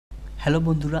Hello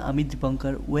বন্ধুরা, আমি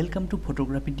Dipankar. Welcome to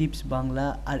photography tips Bangla.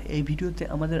 আর এই ভিডিওতে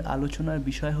আমাদের আলোচনার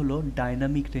বিষয় হলো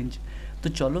ডাইনামিক রেঞ্জ। তো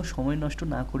চলো সময় নষ্ট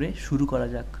না করে শুরু করা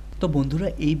যাক। তো বন্ধুরা,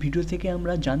 এই ভিডিও থেকে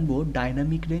আমরা জানবো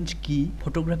ডাইনামিক রেঞ্জ কি,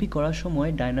 ফটোগ্রাফি করার সময়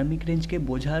ডাইনামিক রেঞ্জকে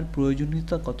বোঝার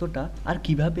প্রয়োজনীয়তা কতটা, আর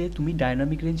কিভাবে তুমি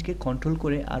ডাইনামিক রেঞ্জকে কন্ট্রোল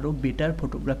করে আরও বেটার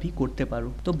ফটোগ্রাফি করতে পারো।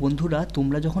 তো বন্ধুরা,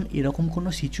 তোমরা যখন এরকম কোনো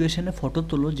সিচুয়েশনে ফটো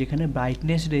তোলো যেখানে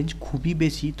ব্রাইটনেস রেঞ্জ খুবই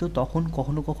বেশি, তো তখন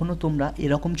কখনো কখনো তোমরা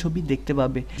এরকম ছবি দেখতে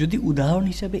পাবে। যদি উদাহরণ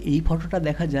হিসাবে এই ফটোটা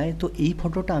দেখা যায়, তো এই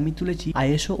ফটোটা আমি তুলেছি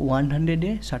ISO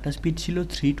 100-এ, শাটার স্পিড ছিল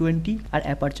 320 আর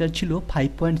অ্যাপারচার ছিল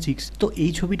 5.6। তো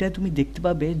এই ছবিটায় তুমি দেখতে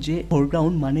পাবে যে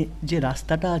ফোরগ্রাউন্ড মানে যে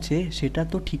রাস্তাটা আছে সেটা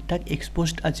তো ঠিকঠাক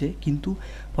এক্সপোজড আছে, কিন্তু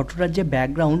ফটোটার যে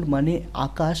ব্যাকগ্রাউন্ড মানে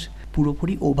আকাশ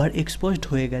পুরোপুরি ওভার এক্সপোজড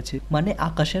হয়ে গেছে। মানে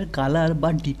আকাশের কালার বা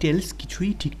ডিটেলস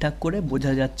কিছুই ঠিকঠাক করে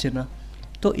বোঝা যাচ্ছে না।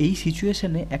 তো এই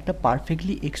সিচুয়েশনে একটা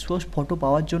পারফেক্টলি এক্সপোজ ফটো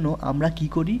পাওয়ার জন্য আমরা কি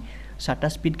করি,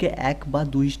 শাটার স্পিডকে 1 বা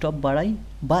 2 স্টপ বাড়াই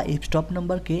বা এফ স্টপ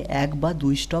নাম্বারকে 1 বা 2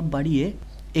 স্টপ বাড়িয়ে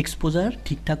এক্সপোজার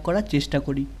ঠিকঠাক করার চেষ্টা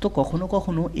করি। তো কখনো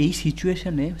কখনো এই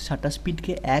সিচুয়েশনে শাটার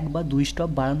স্পিডকে 1 বা 2 স্টপ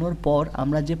বাড়ানোর পর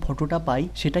আমরা যে ফটোটা পাই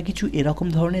সেটা কিছু এরকম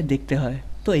ধরনের দেখতে হয়।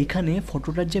 তো এখানে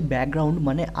ফটোটার যে ব্যাকগ্রাউন্ড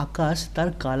মানে আকাশ, তার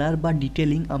কালার বা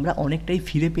ডিটেলিং আমরা অনেকটাই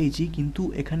ফিরে পেয়েছি, কিন্তু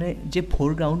এখানে যে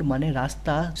ফোরগ্রাউন্ড মানে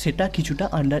রাস্তা সেটা কিছুটা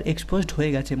আন্ডার এক্সপোজড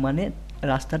হয়ে গেছে। মানে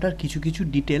রাস্তাটার কিছু কিছু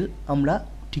ডিটেল আমরা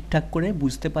ঠিকঠাক করে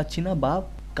বুঝতে পারছি না বা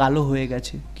কালো হয়ে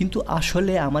গেছে। কিন্তু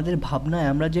আসলে আমাদের ভাবনায়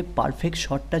আমরা যে পারফেক্ট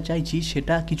শটটা চাইছি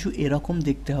সেটা কিছু এরকম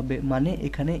দেখতে হবে। মানে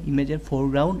এখানে ইমেজের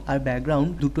ফোরগ্রাউন্ড আর ব্যাকগ্রাউন্ড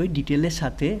দুটোই ডিটেলের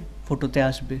সাথে ফটোতে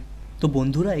আসবে। তো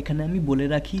বন্ধুরা, এখানে আমি বলে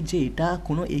রাখি যে এটা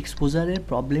কোনো এক্সপোজারের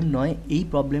প্রবলেম নয়, এই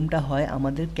প্রবলেমটা হয়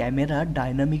আমাদের ক্যামেরার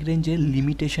ডাইনামিক রেঞ্জের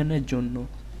লিমিটেশনের জন্য।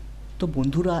 তো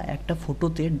বন্ধুরা, একটা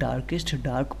ফটোতে ডার্কেস্ট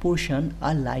ডার্ক পোর্শন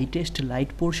আর লাইটেস্ট লাইট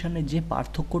পোর্শনের যে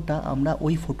পার্থক্যটা আমরা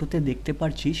ওই ফটোতে দেখতে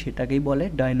পারছি সেটাকেই বলে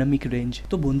ডাইনামিক রেঞ্জ।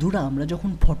 তো বন্ধুরা, আমরা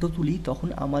যখন ফটো তুলি তখন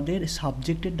আমাদের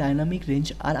সাবজেক্টের ডাইনামিক রেঞ্জ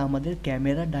আর আমাদের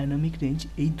ক্যামেরার ডাইনামিক রেঞ্জ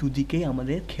এই দুদিকেই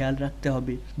আমাদের খেয়াল রাখতে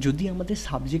হবে। যদি আমাদের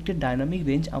সাবজেক্টের ডাইনামিক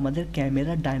রেঞ্জ আমাদের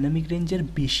ক্যামেরার ডাইনামিক রেঞ্জের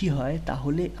বেশি হয়,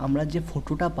 তাহলে আমরা যে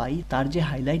ফটোটা পাই তার যে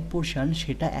হাইলাইট পোর্শন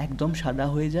সেটা একদম সাদা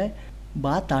হয়ে যায়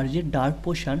বা তার যে ডার্ক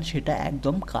পোর্শন সেটা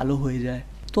একদম কালো হয়ে যায়।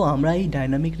 তো আমরা এই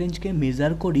ডাইনামিক রেঞ্জকে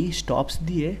মেজার করি স্টপস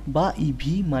দিয়ে বা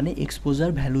ইভি মানে এক্সপোজার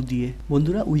ভ্যালু দিয়ে।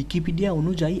 বন্ধুরা, উইকিপিডিয়া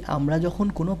অনুযায়ী আমরা যখন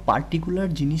কোনো পার্টিকুলার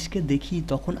জিনিসকে দেখি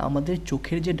তখন আমাদের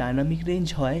চোখের যে ডাইনামিক রেঞ্জ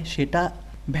হয় সেটা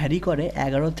ভ্যারি করে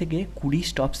 11 থেকে 20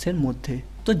 স্টপসের মধ্যে।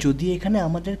 তো যদি এখানে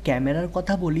আমাদের ক্যামেরার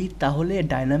কথা বলি তাহলে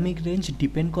ডাইনামিক রেঞ্জ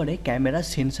ডিপেন্ড করে ক্যামেরার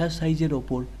সেন্সর সাইজের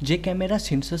ওপর। যে ক্যামেরার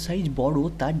সেন্সর সাইজ বড়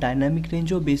তার ডাইনামিক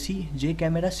রেঞ্জও বেশি, যে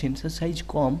ক্যামেরার সেন্সর সাইজ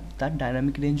কম তার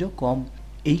ডাইনামিক রেঞ্জও কম।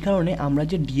 এই কারণে আমরা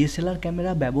যে DSLR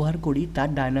ক্যামেরা ব্যবহার করি তার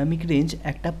ডাইনামিক রেঞ্জ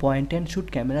একটা পয়েন্ট অ্যান্ড শ্যুট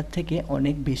ক্যামেরার থেকে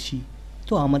অনেক বেশি।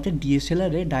 তো আমাদের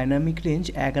DSLR-এ ডাইনামিক রেঞ্জ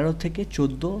 11 থেকে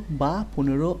 14 বা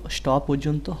 15 স্টপ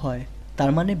পর্যন্ত হয়।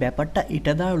 তার মানে ব্যাপারটা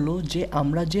এটা দাঁড়ালো যে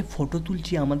আমরা যে ফটো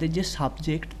তুলছি আমাদের যে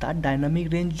সাবজেক্ট তার ডাইনামিক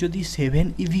রেঞ্জ যদি 7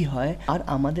 ইভি হয় আর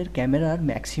আমাদের ক্যামেরার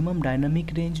ম্যাক্সিমাম ডাইনামিক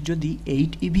রেঞ্জ যদি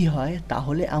 8 ইভি হয়,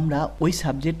 তাহলে আমরা ওই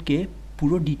সাবজেক্টকে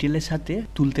পুরো ডিটেলের সাথে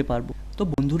তুলতে পারবো। তো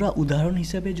বন্ধুরা, উদাহরণ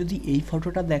হিসেবে যদি এই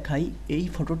ফটোটা দেখাই, এই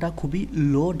ফটোটা খুবই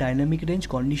লো ডাইনামিক রেঞ্জ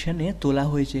কন্ডিশনে তোলা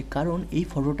হয়েছে, কারণ এই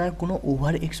ফটোটার কোনো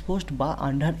ওভার এক্সপোজড বা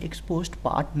আন্ডার এক্সপোজড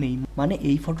পার্ট নেই। মানে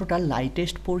এই ফটোটার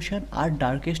লাইটেস্ট পোর্শন আর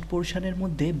ডার্কেস্ট পোর্শনের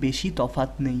মধ্যে বেশি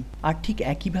তফাৎ নেই। আর ঠিক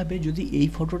একইভাবে যদি এই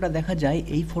ফটোটা দেখা যায়,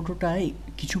 এই ফটোটায়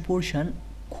কিছু পোর্শন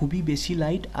খুবই বেশি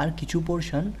লাইট আর কিছু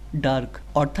পোর্শন ডার্ক,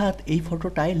 অর্থাৎ এই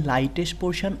ফটোটায় লাইটেস্ট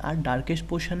পোর্শন আর ডার্কেস্ট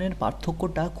পোর্শনের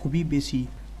পার্থক্যটা খুবই বেশি,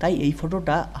 তাই এই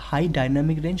ফটোটা হাই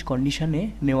ডাইনামিক রেঞ্জ কন্ডিশনে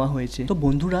নেওয়া হয়েছে। তো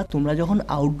বন্ধুরা, তোমরা যখন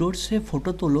আউটডোরসে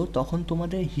ফটো তোলো তখন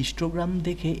তোমাদের হিস্টোগ্রাম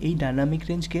দেখে এই ডাইনামিক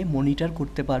রেঞ্জকে মনিটর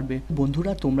করতে পারবে।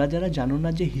 বন্ধুরা, তোমরা যারা জানো না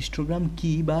যে হিস্টোগ্রাম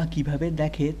কি বা কিভাবে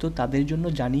দেখে, তো তাদের জন্য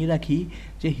জানিয়ে রাখি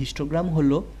যে হিস্টোগ্রাম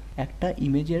হলো একটা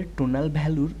ইমেজের টোনাল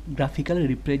ভ্যালুর গ্রাফিক্যাল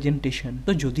রিপ্রেজেন্টেশন।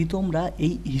 তো যদি তোমরা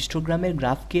এই হিস্টোগ্রামের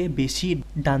গ্রাফকে বেশি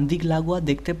ডান দিক লাগোয়া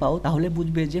দেখতে পাও তাহলে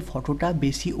বুঝবে যে ফটোটা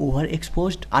বেশি ওভার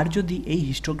এক্সপোজড, আর যদি এই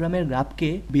হিস্টোগ্রামের গ্রাফকে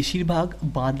বেশিরভাগ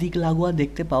বাঁ দিক লাগোয়া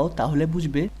দেখতে পাও তাহলে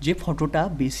বুঝবে যে ফটোটা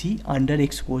বেশি আন্ডার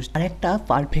এক্সপোজড। আর একটা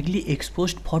পারফেক্টলি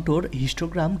এক্সপোজড ফটোর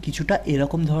হিস্টোগ্রাম কিছুটা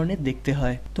এরকম ধরনের দেখতে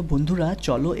হয়। তো বন্ধুরা,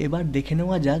 চলো এবার দেখে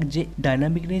নেওয়া যাক যে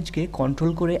ডাইনামিক রেঞ্জকে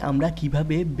কন্ট্রোল করে আমরা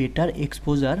কিভাবে বেটার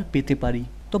এক্সপোজার পেতে পারি।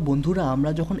 তো বন্ধুরা,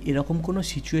 আমরা যখন এরকম কোনো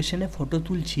সিচুয়েশনে ফটো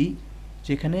তুলছি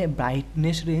যেখানে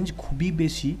ব্রাইটনেস রেঞ্জ খুবই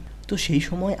বেশি, তো সেই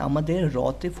সময় আমাদের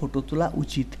রতে ফটো তোলা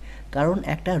উচিত, কারণ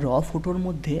একটা র ফটোর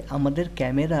মধ্যে আমাদের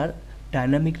ক্যামেরার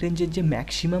ডাইনামিক রেঞ্জের যে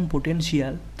ম্যাক্সিমাম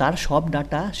পোটেনশিয়াল তার সব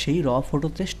ডাটা সেই র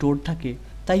ফটোতে স্টোর থাকে।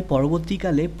 তাই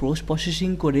পরবর্তীকালে পোস্ট প্রসেসিং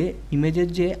করে ইমেজের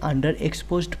যে আন্ডার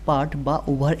এক্সপোজড পার্ট বা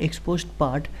ওভার এক্সপোজড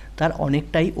পার্ট তার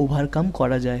অনেকটাই ওভারকাম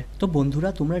করা যায়। তো বন্ধুরা,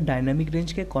 তোমরা ডাইনামিক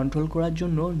রেঞ্জকে কন্ট্রোল করার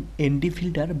জন্য এনডি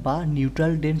ফিল্টার বা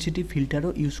নিউট্রাল ডেনসিটি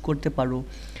ফিল্টারও ইউজ করতে পারো।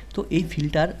 তো এই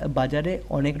ফিল্টার বাজারে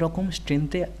অনেক রকম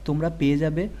স্ট্রেংথে তোমরা পেয়ে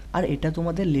যাবে, আর এটা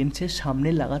তোমাদের লেন্সের সামনে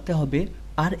লাগাতে হবে।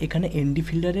 আর এখানে এনডি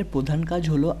ফিল্টারের প্রধান কাজ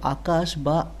হলো আকাশ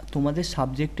বা তোমাদের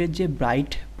সাবজেক্টের যে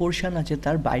ব্রাইট পোর্শন আছে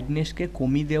তার ব্রাইটনেসকে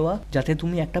কমিয়ে দেওয়া, যাতে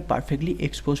তুমি একটা পারফেক্টলি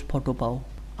এক্সপোজ ফটো পাও।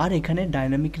 আর এখানে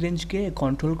ডাইনামিক রেঞ্জকে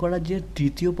কন্ট্রোল করার যে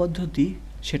তৃতীয় পদ্ধতি,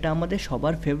 সেটা আমাদের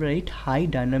সবার favourite high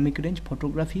dynamic range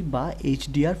photography বা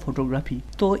HDR ফটোগ্রাফি।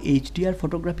 তো HDR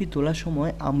ফটোগ্রাফি তোলার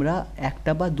সময় আমরা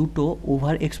একটা বা দুটো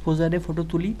ওভার এক্সপোজারে ফটো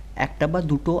তুলি, একটা বা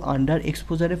দুটো আন্ডার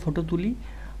এক্সপোজারে ফটো তুলি,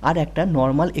 আর একটা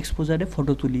নর্মাল এক্সপোজারে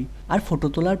ফটো তুলি। আর ফটো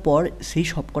তোলার পর সেই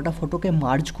সবকটা ফটোকে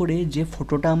মার্জ করে যে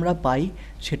ফটোটা আমরা পাই,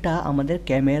 সেটা আমাদের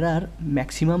ক্যামেরার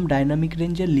ম্যাক্সিমাম ডাইনামিক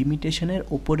রেঞ্জের লিমিটেশনের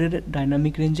ওপরের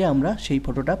ডাইনামিক রেঞ্জে আমরা সেই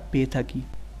ফটোটা পেয়ে থাকি।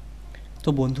 তো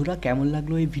বন্ধুরা, কেমন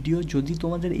লাগলো এই ভিডিও? যদি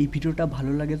তোমাদের এই ভিডিওটা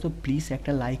ভালো লাগে তো প্লিজ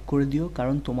একটা লাইক করে দিও,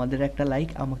 কারণ তোমাদের একটা লাইক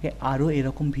আমাকে আরও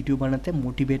এরকম ভিডিও বানাতে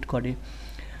মোটিভেট করে।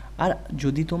 আর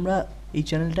যদি তোমরা এই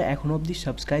চ্যানেলটা এখনও অবধি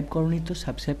সাবস্ক্রাইব করোনি তো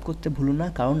সাবস্ক্রাইব করতে ভুলো না,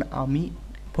 কারণ আমি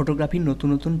ফটোগ্রাফির নতুন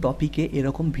নতুন টপিকে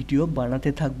এরকম ভিডিও বানাতে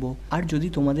থাকবো। আর যদি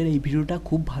তোমাদের এই ভিডিওটা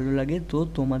খুব ভালো লাগে তো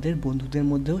তোমাদের বন্ধুদের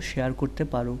মধ্যেও শেয়ার করতে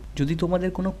পারো। যদি তোমাদের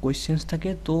কোনো কোয়েশ্চেন্স থাকে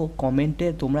তো কমেন্টে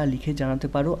তোমরা লিখে জানাতে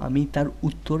পারো, আমি তার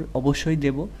উত্তর অবশ্যই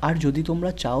দেব। আর যদি তোমরা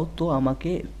চাও তো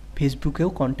আমাকে ফেসবুকেও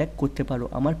কন্ট্যাক্ট করতে পারো,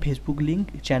 আমার ফেসবুক লিঙ্ক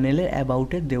চ্যানেলের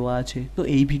অ্যাবাউটে দেওয়া আছে। তো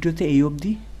এই ভিডিওতে এই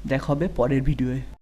অবধি, দেখা হবে পরের ভিডিওয়ে।